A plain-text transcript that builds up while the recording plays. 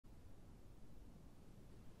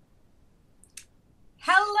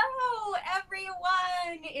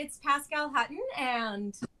It's Pascale Hutton,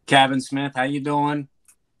 and Kevin Smith, how you doing?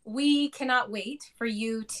 we cannot wait for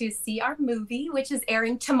you to see our movie, which is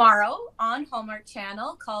airing tomorrow on Hallmark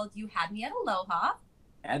Channel called You Had Me at Aloha.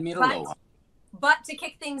 Add me to But, Aloha. but to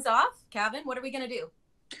kick things off, Kevin, what are we going to do?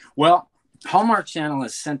 Well, Hallmark Channel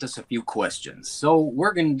has sent us a few questions, so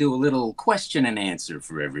we're going to do a little question and answer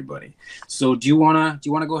for everybody. So, do you wanna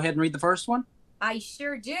go ahead and read the first one? I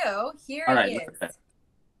sure do. Here All it right. is.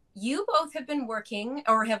 You both have been working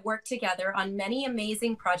or have worked together on many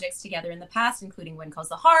amazing projects together in the past, including When Calls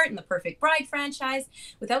the Heart and the Perfect Bride franchise.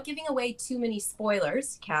 Without giving away too many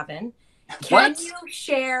spoilers, Kevin, can What? you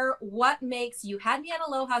share what makes You Had Me at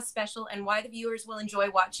Aloha special and why the viewers will enjoy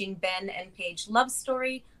watching Ben and Paige love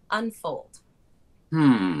story unfold?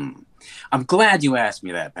 I'm glad you asked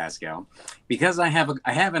me that, Pascal, because I have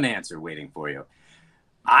an answer waiting for you.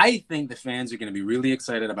 I think the fans are going to be really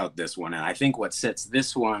excited about this one, and I think what sets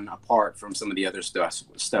this one apart from some of the other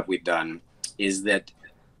stuff we've done is that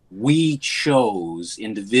we chose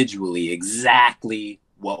individually exactly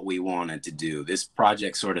what we wanted to do. This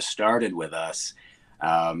project sort of started with us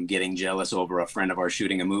getting jealous over a friend of ours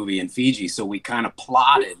shooting a movie in Fiji, so we kind of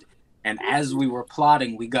plotted, and as we were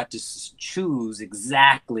plotting, we got to choose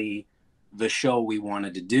exactly the show we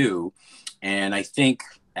wanted to do, and I think,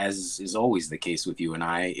 as is always the case with you and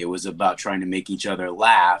I, it was about trying to make each other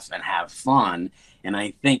laugh and have fun. And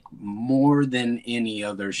I think more than any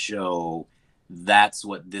other show, that's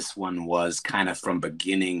what this one was, kind of from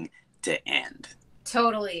beginning to end.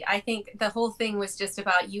 Totally. I think the whole thing was just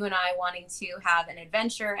about you and I wanting to have an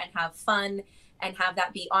adventure and have fun and have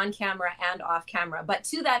that be on camera and off camera. But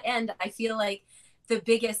to that end, I feel like the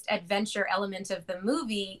biggest adventure element of the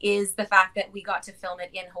movie is the fact that we got to film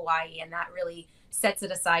it in Hawaii, and that really sets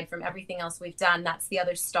it aside from everything else we've done. That's the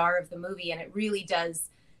other star of the movie, and it really does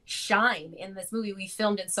shine in this movie. We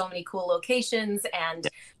filmed in so many cool locations, and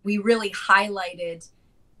we really highlighted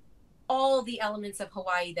all the elements of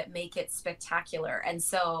Hawaii that make it spectacular. And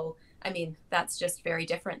so, I mean, that's just very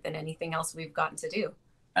different than anything else we've gotten to do.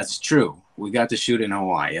 That's true. We got to shoot in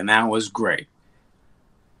Hawaii, and that was great.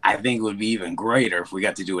 I think it would be even greater if we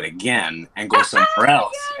got to do it again and go somewhere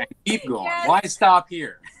else and keep going. Yes. Why stop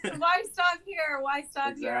here? Why stop here? Why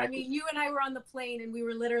stop here? I Exactly. mean, you and I were on the plane and we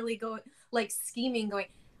were literally going, like scheming, going,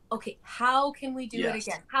 okay, how can we do it Yes.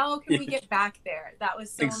 again? How can we get back there? That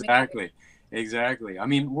was so amazing. Exactly. I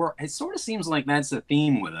mean, it sort of seems like that's the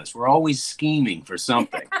theme with us. We're always scheming for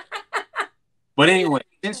something. But anyway,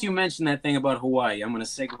 since you mentioned that thing about Hawaii, I'm going to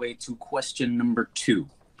segue to question number 2.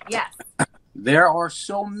 Yes. There are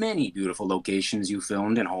so many beautiful locations you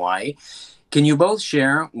filmed in Hawaii. Can you both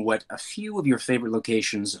share what a few of your favorite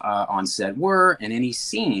locations on set were, and any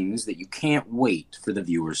scenes that you can't wait for the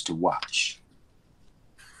viewers to watch?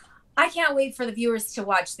 I can't wait for the viewers to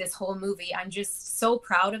watch this whole movie. I'm just so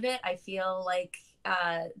proud of it. I feel like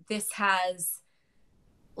this has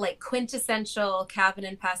like quintessential Kavan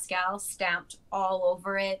and Pascale stamped all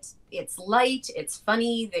over it. It's light, it's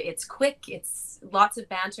funny, it's quick, it's lots of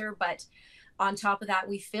banter, but on top of that,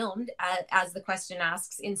 we filmed, as the question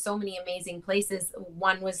asks, in so many amazing places.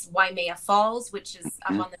 One was Waimea Falls, which is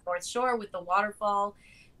up on the North Shore with the waterfall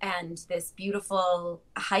and this beautiful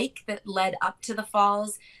hike that led up to the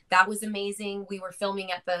falls. That was amazing. We were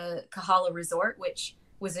filming at the Kahala Resort, which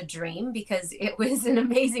was a dream because it was an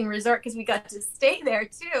amazing resort because we got to stay there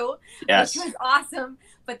too, Yes. which was awesome.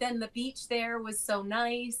 But then the beach there was so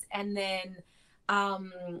nice. And then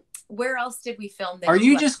where else did we film there? Are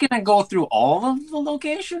you just going to go through all of the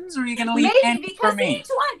locations, or are you going to leave Maybe any for because me? each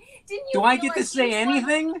one, didn't you Do I feel get like to say each one-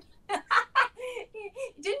 anything?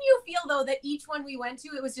 Didn't you feel though that each one we went to,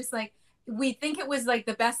 it was just like, we think it was like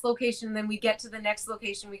the best location, and then we get to the next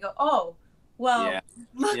location, we go, oh, well, Yeah.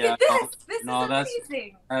 look Yeah, at this. This no, is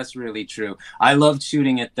amazing. That's really true. I loved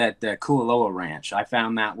shooting at that Kualoa Ranch. I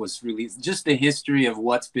found that was really just the history of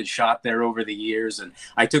what's been shot there over the years, and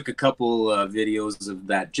I took a couple videos of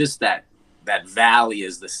that, just that valley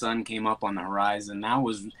as the sun came up on the horizon. That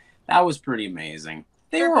was pretty amazing.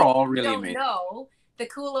 They were all really amazing. No, the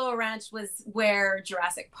Kualoa Ranch was where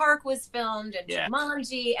Jurassic Park was filmed, and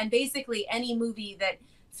Jumanji, and basically any movie that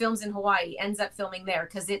films in Hawaii ends up filming there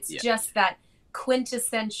because it's just that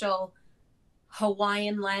quintessential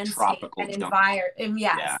Hawaiian landscape Tropical and environment. And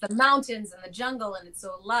yes, the mountains and the jungle, and it's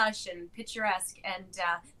so lush and picturesque, and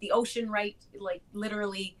the ocean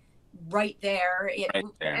literally right there.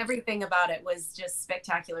 Everything about it was just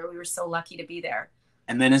spectacular. We were so lucky to be there.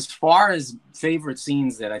 And then as far as favorite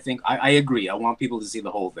scenes, that I think I agree. I want people to see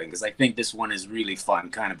the whole thing because I think this one is really fun,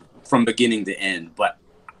 kind of from beginning to end. But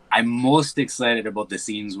I'm most excited about the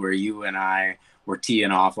scenes where you and I were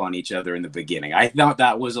teeing off on each other in the beginning. I thought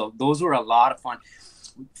those were a lot of fun.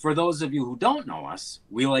 for those of you who don't know us,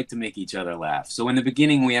 we like to make each other laugh. So in the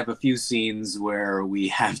beginning, we have a few scenes where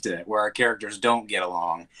where our characters don't get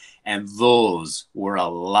along, and those were a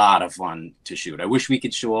lot of fun to shoot. I wish we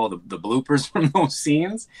could show all the bloopers from those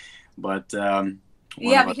scenes, but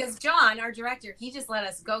yeah, because John, our director, he just let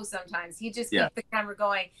us go sometimes. He just kept the camera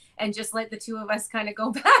going and just let the two of us kind of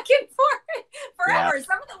go back and forth forever. Yeah.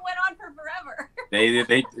 Some of them went on for forever. They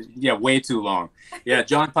way too long. Yeah,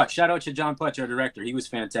 John Putch. Shout out to John Putch, our director. He was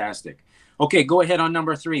fantastic. Okay, go ahead on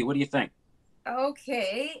number 3. What do you think?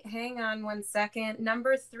 Okay, hang on one second.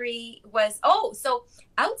 Number 3 was, so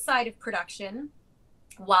outside of production,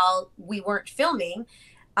 while we weren't filming,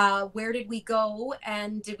 where did we go,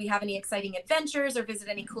 and did we have any exciting adventures or visit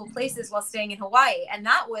any cool places while staying in Hawaii? And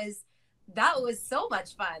that was so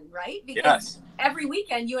much fun, right? Because every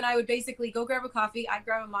weekend you and I would basically go grab a coffee, I'd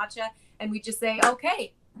grab a matcha, and we'd just say,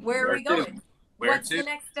 okay, where are we going? What's the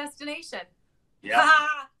next destination? Yeah.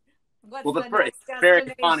 What's the next destination?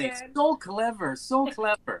 Very funny. So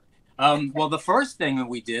clever. Well, the first thing that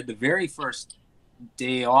we did, the very first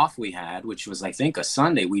day off we had, which was I think a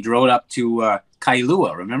Sunday, we drove up to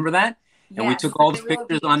Kailua. Remember that? And we took all the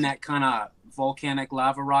pictures on that kind of volcanic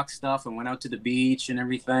lava rock stuff and went out to the beach and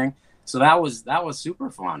everything. So that was super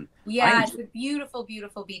fun. Yeah, it's a beautiful,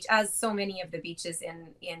 beautiful beach, as so many of the beaches in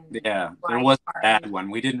there was a bad one.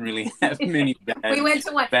 We didn't really have many bad. We went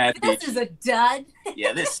to one. This beaches. Is a dud.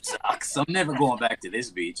 Yeah, this sucks. I'm never going back to this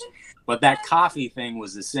beach. But that coffee thing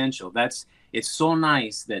was essential. It's so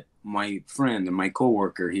nice that my friend and my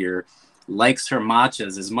coworker here likes her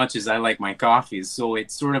matchas as much as I like my coffees. So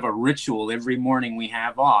it's sort of a ritual every morning we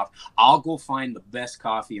have off. I'll go find the best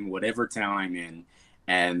coffee in whatever town I'm in.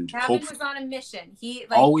 And Kavan was on a mission. He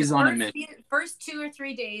always on a mission. First 2 or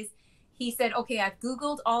 3 days, he said, okay, I've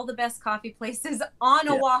Googled all the best coffee places on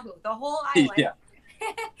Oahu, the whole island. Yeah.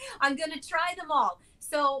 I'm going to try them all.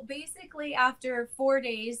 So basically after 4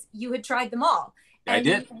 days, you had tried them all. And I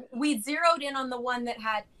did. We zeroed in on the one that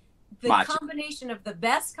had the combination of the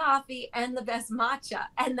best coffee and the best matcha.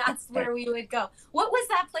 And that's where we would go. What was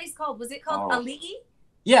that place called? Was it called Ali'i?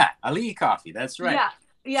 Yeah, Ali'i Coffee. That's right.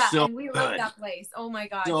 Yeah, so and we loved that place. Oh my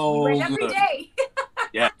gosh. So we went every day.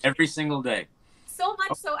 Yeah, every single day. So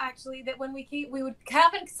much so actually that when we would,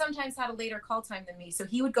 Kavan sometimes had a later call time than me. So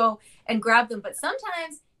he would go and grab them. But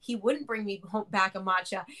sometimes he wouldn't bring me back a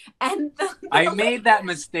matcha. And I made that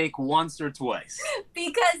mistake once or twice.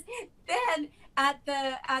 Because then at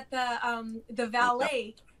the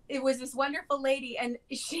valet, it was this wonderful lady, and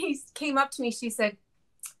she came up to me. She said,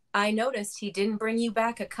 I noticed he didn't bring you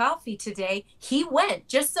back a coffee today. He went,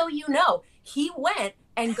 just so you know, he went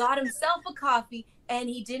and got himself a coffee, and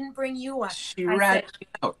he didn't bring you one. She ratted me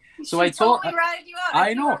out. So I told her, ratted you out.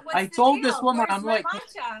 I know. I told this woman, I'm like,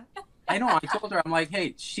 I know. I told her, I'm like,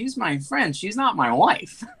 hey, she's my friend. She's not my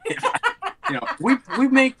wife. We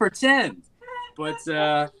make pretend. But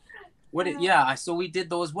so we did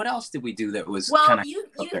those. What else did we do that was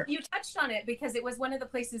you touched on it, because it was one of the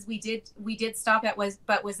places we did stop at was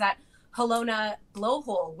that Halona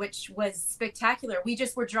blowhole, which was spectacular. We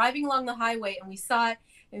just were driving along the highway and we saw it,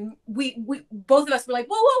 and we both of us were like,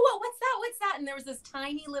 whoa, what's that? And there was this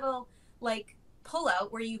tiny little like pull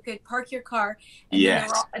out where you could park your car.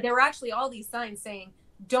 And there were actually all these signs saying,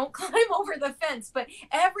 don't climb over the fence, but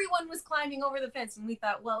everyone was climbing over the fence, and we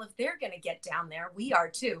thought, well, if they're going to get down there, we are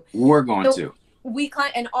too. We're going to. We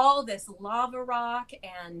climbed, and all this lava rock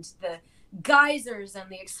and the geysers and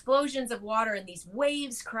the explosions of water and these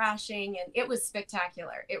waves crashing, and it was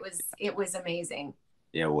spectacular. It was amazing.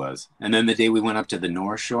 Yeah, it was. And then the day we went up to the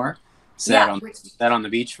North Shore, sat on the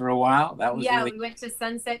beach for a while. That was we went to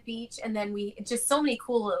Sunset Beach, and then we just so many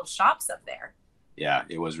cool little shops up there. Yeah,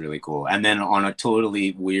 it was really cool. And then on a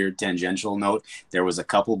totally weird tangential note, there was a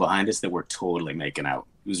couple behind us that were totally making out.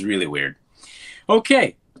 It was really weird.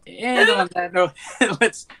 Okay. And on that note,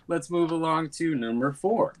 let's move along to number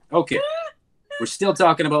 4. Okay. We're still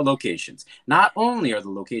talking about locations. Not only are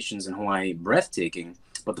the locations in Hawaii breathtaking,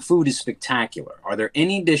 but the food is spectacular. Are there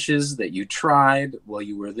any dishes that you tried while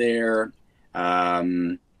you were there? What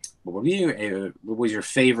was your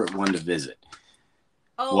favorite one to visit?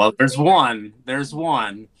 Oh, well, there's one.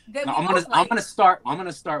 No, I'm gonna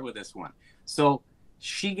start with this one. So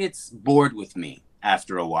she gets bored with me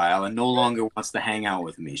after a while and no longer wants to hang out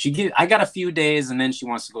with me. I got a few days and then she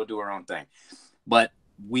wants to go do her own thing. But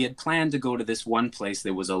we had planned to go to this one place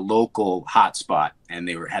that was a local hotspot, and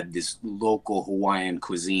they had this local Hawaiian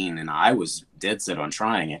cuisine, and I was dead set on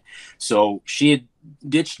trying it. So she had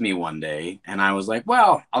ditched me one day, and I was like,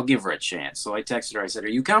 well, I'll give her a chance. So I texted her. I said, are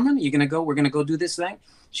you coming? Are you going to go? We're going to go do this thing.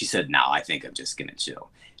 She said, no, I think I'm just going to chill.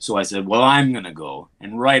 So I said, well, I'm going to go.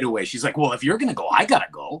 And right away, she's like, well, if you're going to go, I got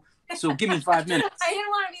to go. So give me 5 minutes. I didn't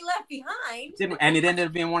want to be left behind. And it ended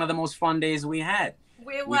up being one of the most fun days we had.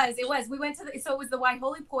 It was. We went to so it was the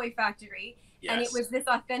Waiholi Poi factory, yes. And it was this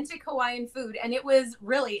authentic Hawaiian food, and it was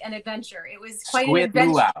really an adventure. It was quite an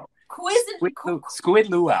adventure. Squid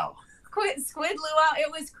luau. Squid luau.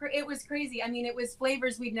 It was crazy. I mean, it was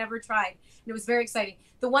flavors we'd never tried. And it was very exciting.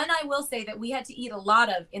 The one I will say that we had to eat a lot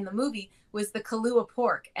of in the movie was the Kahlua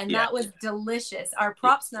pork, and that was delicious. Our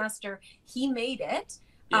props master, he made it.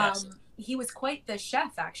 Yes. He was quite the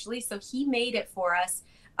chef, actually, so he made it for us.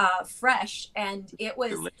 Fresh, and it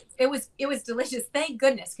was delicious. Thank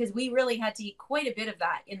goodness, because we really had to eat quite a bit of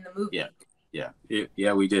that in the movie. Yeah,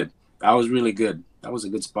 we did. That was really good. That was a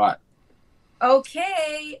good spot.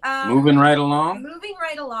 Okay, moving right along.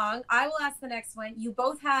 I will ask the next one. You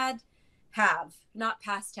both have, not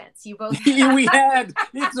past tense. You both we had.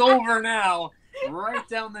 It's over now. Right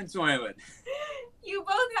down the toilet. You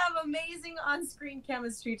both have amazing on-screen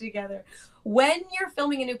chemistry together. When you're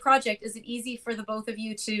filming a new project, is it easy for the both of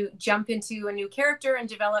you to jump into a new character and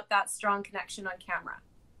develop that strong connection on camera?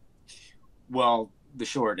 Well, the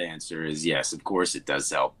short answer is yes. Of course, it does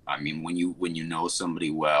help. I mean, when you know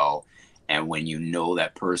somebody well, and when you know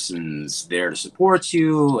that person's there to support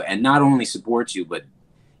you, and not only support you, but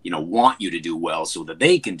want you to do well so that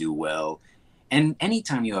they can do well. And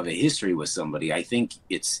anytime you have a history with somebody, I think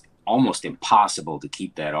it's almost impossible to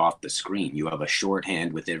keep that off the screen. You have a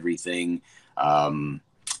shorthand with everything. I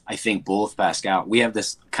think both Pascale, we have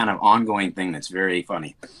this kind of ongoing thing that's very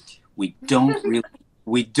funny. We don't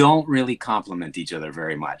really compliment each other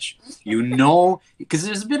very much, because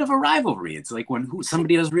there's a bit of a rivalry. It's like when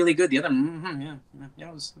somebody does really good, the other,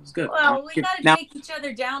 it was good. Well, we got to take each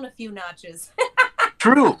other down a few notches.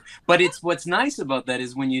 True, but what's nice about that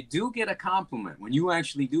is when you do get a compliment, when you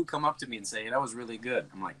actually do come up to me and say, that was really good.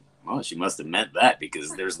 I'm like, well, she must have meant that,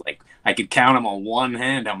 because there's I could count them on one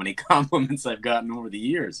hand how many compliments I've gotten over the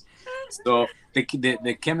years. So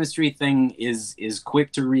the chemistry thing is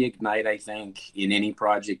quick to reignite, I think, in any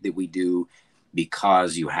project that we do,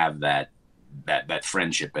 because you have that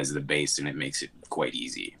friendship as the base, and it makes it quite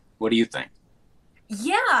easy. What do you think?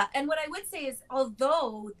 Yeah, and what I would say is,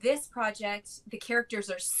 although this project, the characters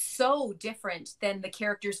are so different than the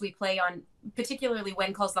characters we play on, particularly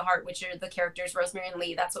When Calls the Heart, which are the characters Rosemary and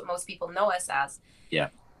Lee. That's what most people know us as. Yeah.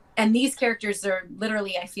 And these characters are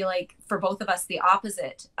literally, I feel like, for both of us, the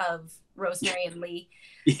opposite of Rosemary and Lee.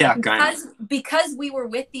 Yeah, kind of. Because we were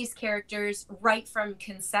with these characters right from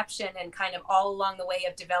conception and kind of all along the way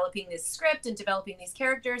of developing this script and developing these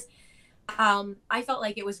characters. I felt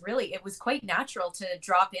like it was quite natural to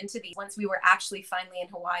drop into these once we were actually finally in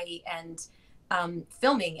Hawaii and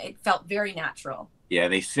filming. It felt very natural. Yeah,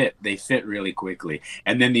 they fit really quickly.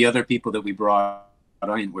 And then the other people that we brought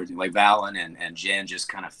on were like Valen and Jen, just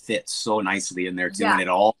kind of fit so nicely in there too. Yeah. And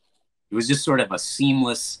it was just sort of a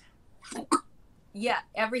seamless. Yeah,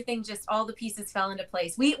 everything, just all the pieces fell into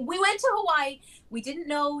place. We went to Hawaii. We didn't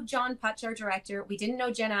know John Putch, our director. We didn't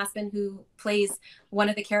know Jen Aspen, who plays one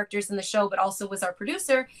of the characters in the show, but also was our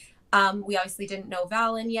producer. We obviously didn't know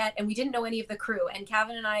Valen yet, and we didn't know any of the crew. And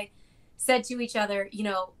Kavan and I said to each other,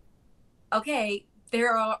 okay,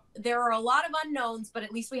 there are a lot of unknowns, but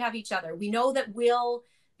at least we have each other. We know that we'll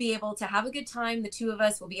be able to have a good time. The two of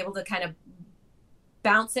us will be able to kind of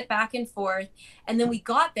bounce it back and forth. And then we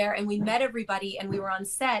got there and we met everybody and we were on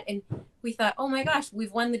set and we thought, oh my gosh,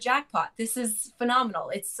 we've won the jackpot. This is phenomenal.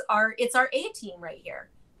 It's our A team right here.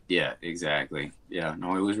 Yeah, exactly. Yeah,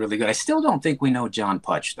 no, it was really good. I still don't think we know John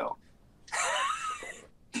Putch though.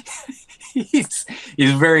 he's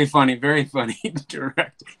very funny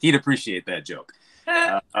director. He'd appreciate that joke.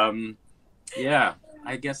 Yeah,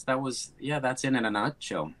 I guess that's in a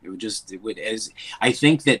nutshell. I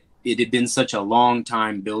think that it had been such a long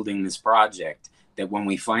time building this project that when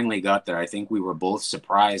we finally got there, I think we were both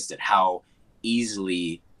surprised at how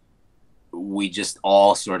easily we just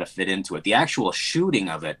all sort of fit into it. The actual shooting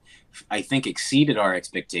of it, I think, exceeded our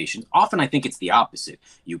expectations. Often I think it's the opposite.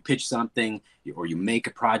 You pitch something or you make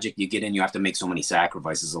a project, you get in, you have to make so many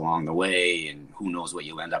sacrifices along the way, and who knows what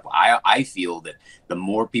you'll end up with. I feel that the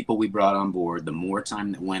more people we brought on board, the more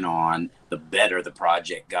time that went on, the better the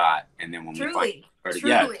project got. And then when we finally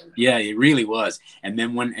started, yeah, it really was. And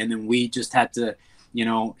then we just had to,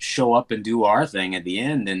 show up and do our thing at the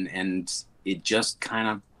end, and it just kind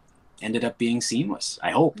of ended up being seamless.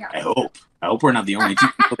 I hope. I hope we're not the only two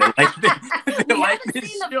people that like this. We haven't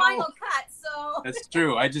seen the final cut, so that's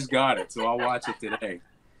true. I just got it, so I'll watch it today.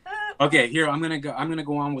 Okay, here I'm gonna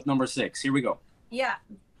go on with number 6. Here we go. Yeah.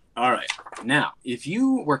 All right. Now, if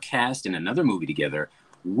you were cast in another movie together,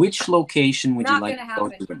 Which location would you Not like gonna to go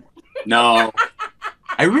happen. to? No.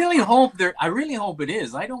 I really hope it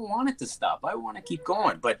is. I don't want it to stop. I want to keep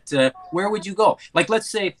going. But where would you go? Like, let's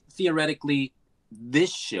say theoretically,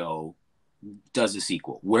 this show does a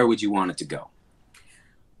sequel. Where would you want it to go?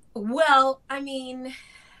 Well, I mean,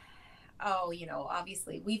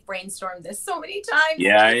 obviously we've brainstormed this so many times.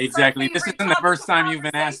 Yeah, It's our exactly. This favorite isn't the topic first of time you've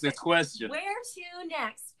been asked this conversation. question. Where to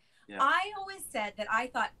next? Yeah. I always said that I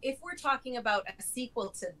thought if we're talking about a sequel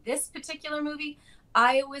to this particular movie,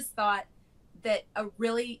 I always thought that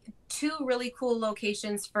two really cool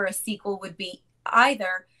locations for a sequel would be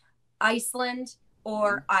either Iceland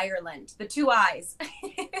or Ireland, the two I's.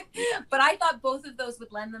 But I thought both of those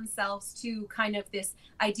would lend themselves to kind of this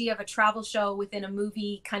idea of a travel show within a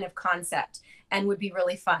movie kind of concept and would be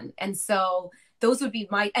really fun. And so those would be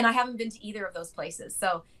and I haven't been to either of those places.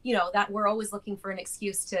 So, that we're always looking for an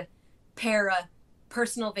excuse to pair a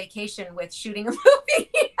personal vacation with shooting a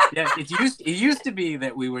movie. Yeah, it used to be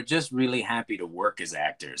that we were just really happy to work as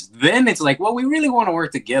actors. Then it's like, well, we really want to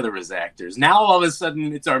work together as actors. Now all of a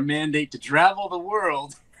sudden it's our mandate to travel the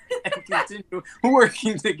world and continue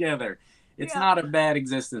working together. It's not a bad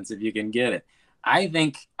existence if you can get it. I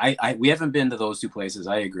think we haven't been to those two places.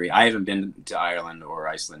 I agree. I haven't been to Ireland or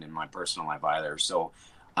Iceland in my personal life either. So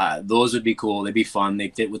those would be cool. They'd be fun. They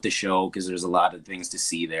fit with the show because there's a lot of things to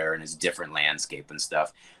see there and it's different landscape and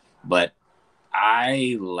stuff. But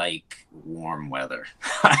I like warm weather.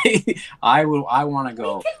 I want to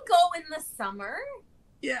go. We can go in the summer.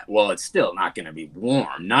 Yeah, well, it's still not going to be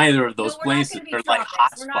warm. Neither of those places are like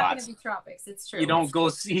hot spots. We're not going to be tropics. It's true. You don't go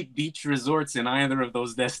see beach resorts in either of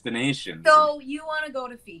those destinations. So you want to go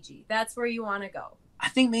to Fiji. That's where you want to go. I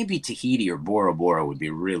think maybe Tahiti or Bora Bora would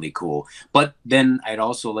be really cool. But then I'd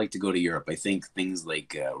also like to go to Europe. I think things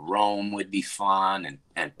like Rome would be fun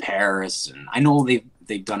and Paris. And I know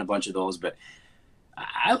they've done a bunch of those, but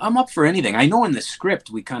I'm up for anything. I know in the script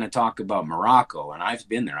we kind of talk about Morocco, and I've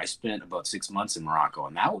been there. I spent about 6 months in Morocco,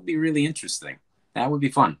 and that would be really interesting. That would be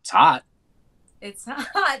fun. It's hot. It's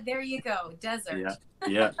hot. There you go. Desert.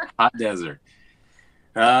 Yeah. Hot desert.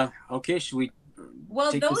 Okay, should we?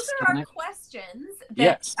 Well, those are our questions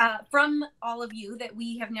that from all of you that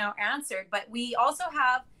we have now answered, but we also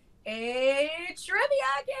have a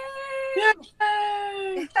trivia game.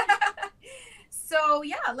 So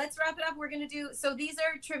let's wrap it up. We're going to do, so these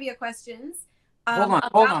are trivia questions.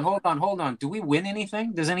 Hold on. Do we win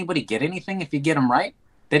anything? Does anybody get anything if you get them right?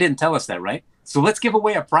 They didn't tell us that, right? So let's give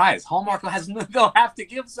away a prize. Hallmark they'll have to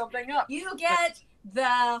give something up. You get the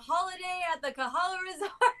holiday at the Kahala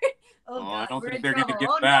Resort. Oh, I don't think they're going to give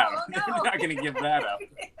that. They're not going to give that up.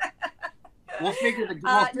 We'll figure the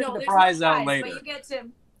prize out later. But you get to,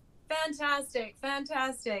 fantastic.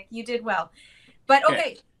 You did well. But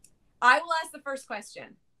okay. I will ask the first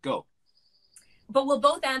question. Go. But we'll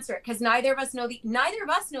both answer it because neither of us know the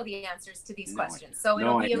answers to these questions. So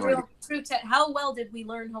it'll be a real true test. How well did we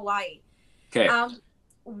learn Hawaii? Okay.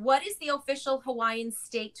 What is the official Hawaiian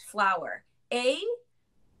state flower? A,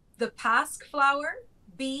 the pasque flower.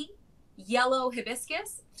 B, yellow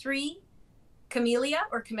hibiscus. 3, camellia.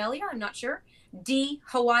 I'm not sure. D,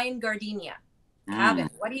 Hawaiian gardenia. Kavan,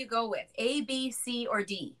 what do you go with? A, B, C, or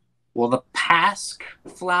D? Well, the pasque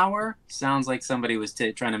flower sounds like somebody was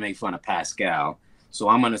trying to make fun of Pascale. So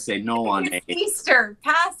I'm going to say no on A. Easter.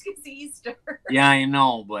 Pasque is Easter. Yeah, I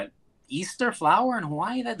know. But Easter flower in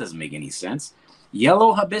Hawaii? That doesn't make any sense.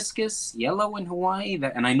 Yellow hibiscus, yellow in Hawaii.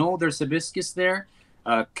 And I know there's hibiscus there.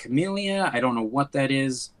 Camellia, I don't know what that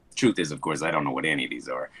is. Truth is, of course, I don't know what any of these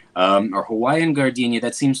are. Or Hawaiian gardenia,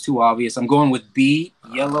 that seems too obvious. I'm going with B,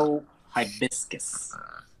 yellow hibiscus.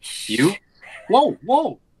 You?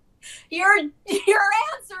 Whoa. Your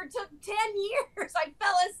answer took 10 years. I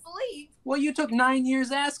fell asleep. Well, you took 9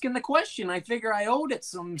 years asking the question. I figure I owed it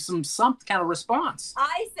some kind of response.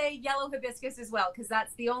 I say yellow hibiscus as well because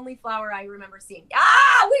that's the only flower I remember seeing.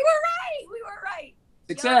 Ah, we were right.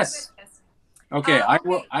 Success. Okay,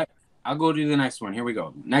 I'll go to the next one. Here we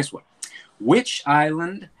go. Next one. Which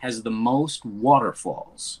island has the most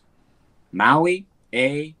waterfalls? Maui,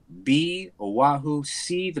 A, B, Oahu,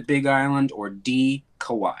 C, the Big Island, or D,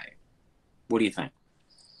 Kauai? What do you think?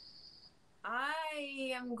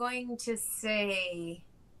 I am going to say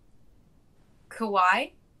Kauai.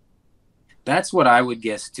 That's what I would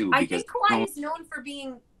guess too. I think Kauai is known for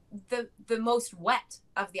being the most wet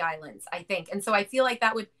of the islands, I think. And so I feel like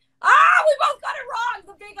that would... we both got it wrong!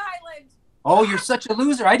 The Big Island! Oh, you're such a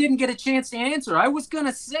loser. I didn't get a chance to answer. I was going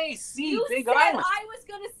to say C, Big Island. I was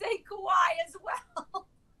going to say Kauai as well.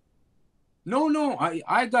 No,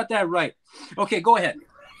 I got that right. Okay, go ahead.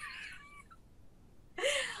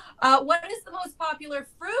 What is the most popular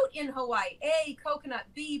fruit in Hawaii? A, coconut.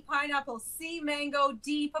 B, pineapple. C, mango.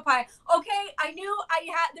 D, papaya. Okay, I knew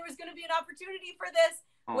there was going to be an opportunity for this.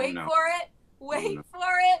 Oh, Wait no. for it. Wait no.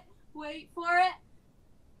 for it. Wait for it.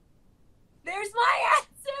 There's my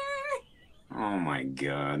answer. Oh my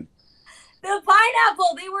God. The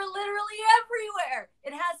pineapple. They were literally everywhere.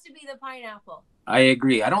 It has to be the pineapple. I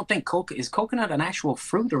agree. I don't think is coconut an actual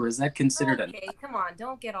fruit, or is that considered Okay, come on.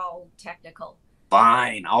 Don't get all technical.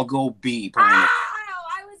 Fine, I'll go B. Pineapple.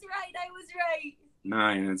 I was right. I was right.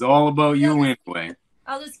 Nine. It's all about you anyway.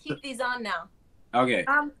 I'll just keep these on now. Okay.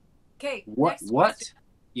 Okay. What?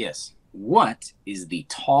 Yes. What is the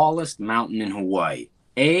tallest mountain in Hawaii?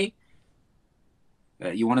 A.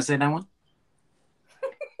 You want to say that one?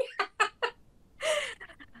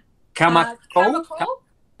 Kamako.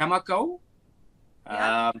 Kamako.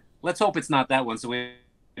 Yeah. Let's hope it's not that one, so we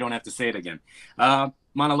don't have to say it again.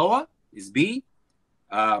 Mauna Loa is B.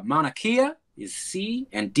 Mauna Kea is C,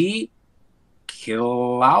 and D.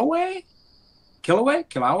 Kilauea.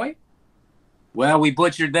 Well, we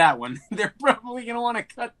butchered that one. They're probably gonna want to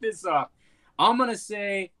cut this off. I'm gonna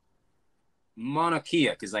say Mauna Kea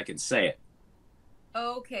because I can say it.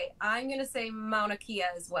 Okay, I'm gonna say Mauna Kea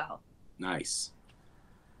as well. Nice.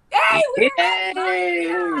 Hey,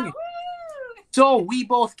 Yay! So we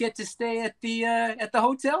both get to stay at the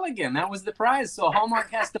hotel again. That was the prize. So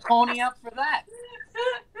Hallmark has to pony up for that.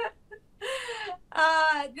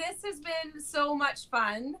 This has been so much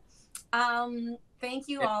fun. Thank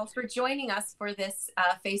you all for joining us for this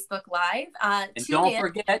Facebook Live. And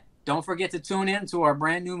don't forget to tune in to our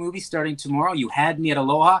brand new movie starting tomorrow. You Had Me at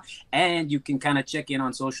Aloha, and you can kind of check in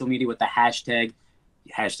on social media with the hashtag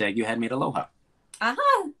You Had Me at Aloha.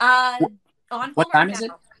 What time is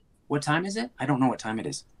it? What time is it? I don't know what time it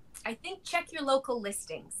is. I think check your local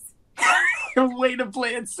listings. Way to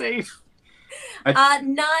play it safe.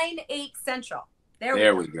 9/8 Central.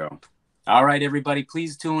 There we go. All right, everybody,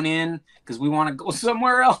 please tune in because we want to go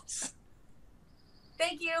somewhere else.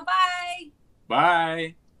 Thank you. Bye.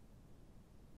 Bye.